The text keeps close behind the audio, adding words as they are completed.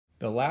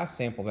The last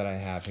sample that I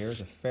have here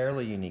is a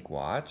fairly unique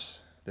watch.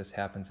 This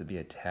happens to be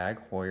a Tag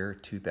Heuer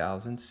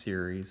 2000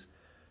 series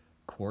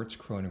Quartz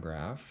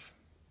Chronograph,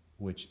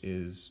 which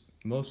is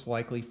most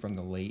likely from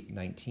the late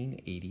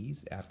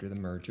 1980s after the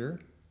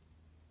merger.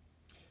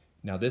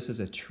 Now this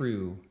is a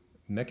true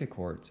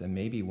mechaquartz and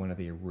maybe one of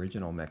the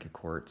original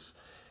mechaquartz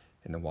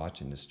in the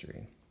watch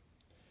industry.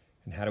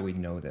 And how do we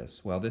know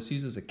this? Well, this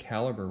uses a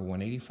calibre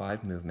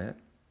 185 movement,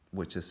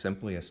 which is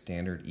simply a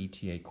standard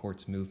ETA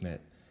quartz movement,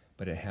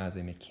 but it has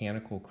a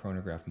mechanical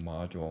chronograph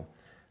module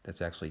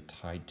that's actually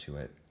tied to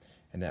it.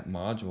 And that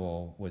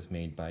module was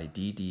made by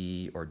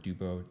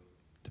Dubois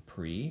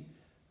Depraz.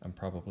 I'm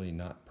probably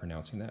not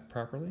pronouncing that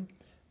properly,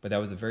 but that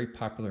was a very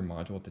popular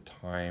module at the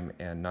time,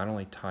 and not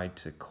only tied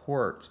to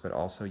quartz, but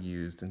also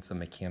used in some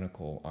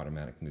mechanical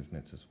automatic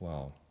movements as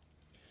well.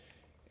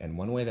 And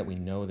one way that we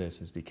know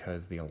this is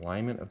because the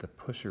alignment of the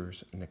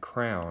pushers in the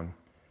crown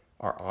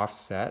are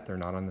offset, they're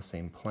not on the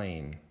same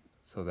plane.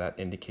 So that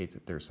indicates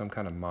that there's some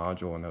kind of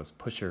module and those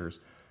pushers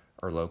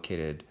are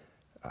located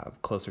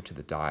closer to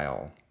the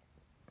dial.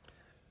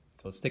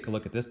 So let's take a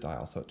look at this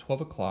dial. So at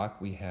 12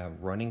 o'clock we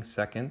have running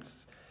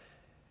seconds.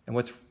 And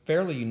what's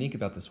fairly unique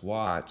about this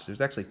watch,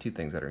 there's actually two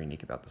things that are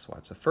unique about this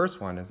watch. The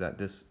first one is that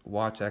this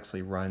watch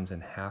actually runs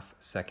in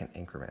half-second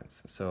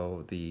increments.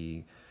 So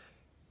the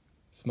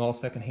small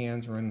second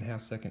hands run in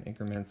half-second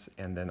increments,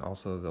 and then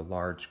also the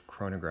large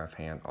chronograph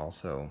hand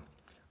also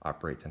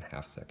operates in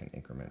half-second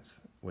increments,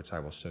 which I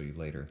will show you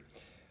later.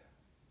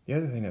 The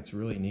other thing that's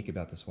really unique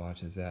about this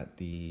watch is that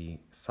the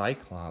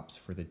cyclops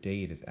for the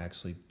date is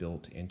actually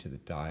built into the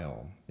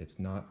dial. It's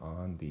not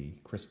on the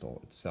crystal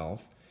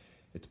itself.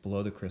 It's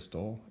below the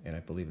crystal, and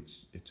I believe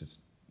it's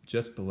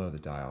just below the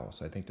dial.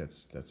 So I think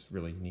that's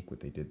really unique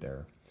what they did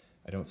there.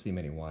 I don't see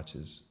many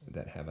watches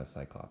that have a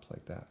cyclops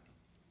like that.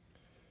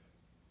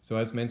 So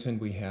as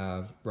mentioned, we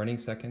have running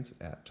seconds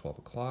at 12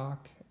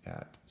 o'clock.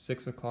 At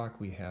 6 o'clock,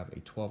 we have a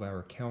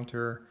 12-hour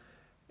counter,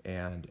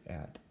 and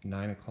at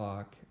 9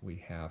 o'clock, we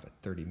have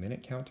a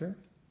 30-minute counter.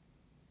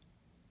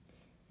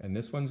 And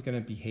this one's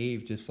going to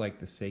behave just like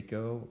the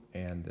Seiko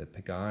and the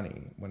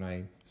Pagani. When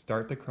I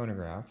start the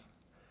chronograph,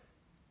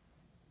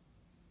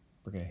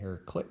 we're going to hear a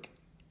click.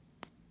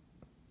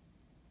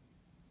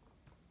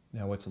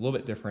 Now what's a little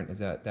bit different is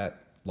that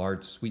that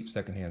large sweep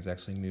second hand is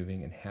actually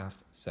moving in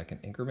half-second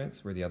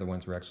increments, where the other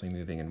ones were actually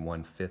moving in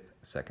 1/5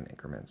 second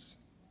increments.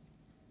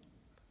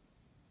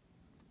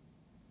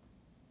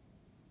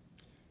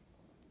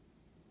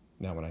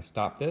 Now when I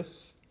stop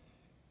this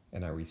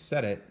and I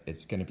reset it,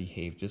 it's going to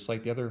behave just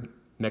like the other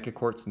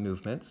mechaquartz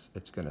movements.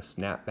 It's going to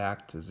snap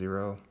back to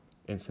 0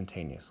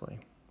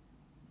 instantaneously.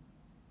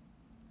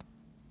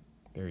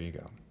 There you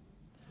go.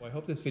 Well, I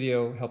hope this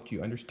video helped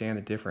you understand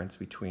the difference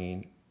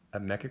between a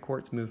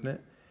mechaquartz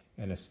movement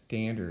and a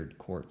standard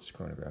quartz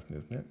chronograph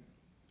movement.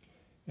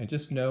 And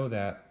just know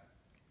that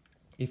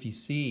if you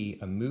see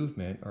a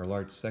movement or a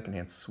large second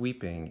hand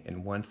sweeping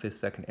in 1/5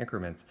 second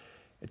increments,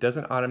 it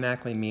doesn't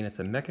automatically mean it's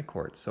a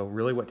mechaquartz. So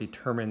really what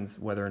determines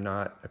whether or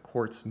not a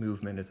quartz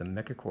movement is a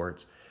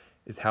mechaquartz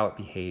is how it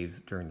behaves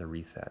during the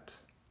reset.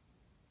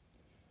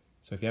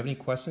 So if you have any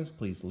questions,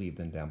 please leave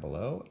them down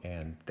below,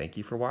 and thank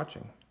you for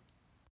watching.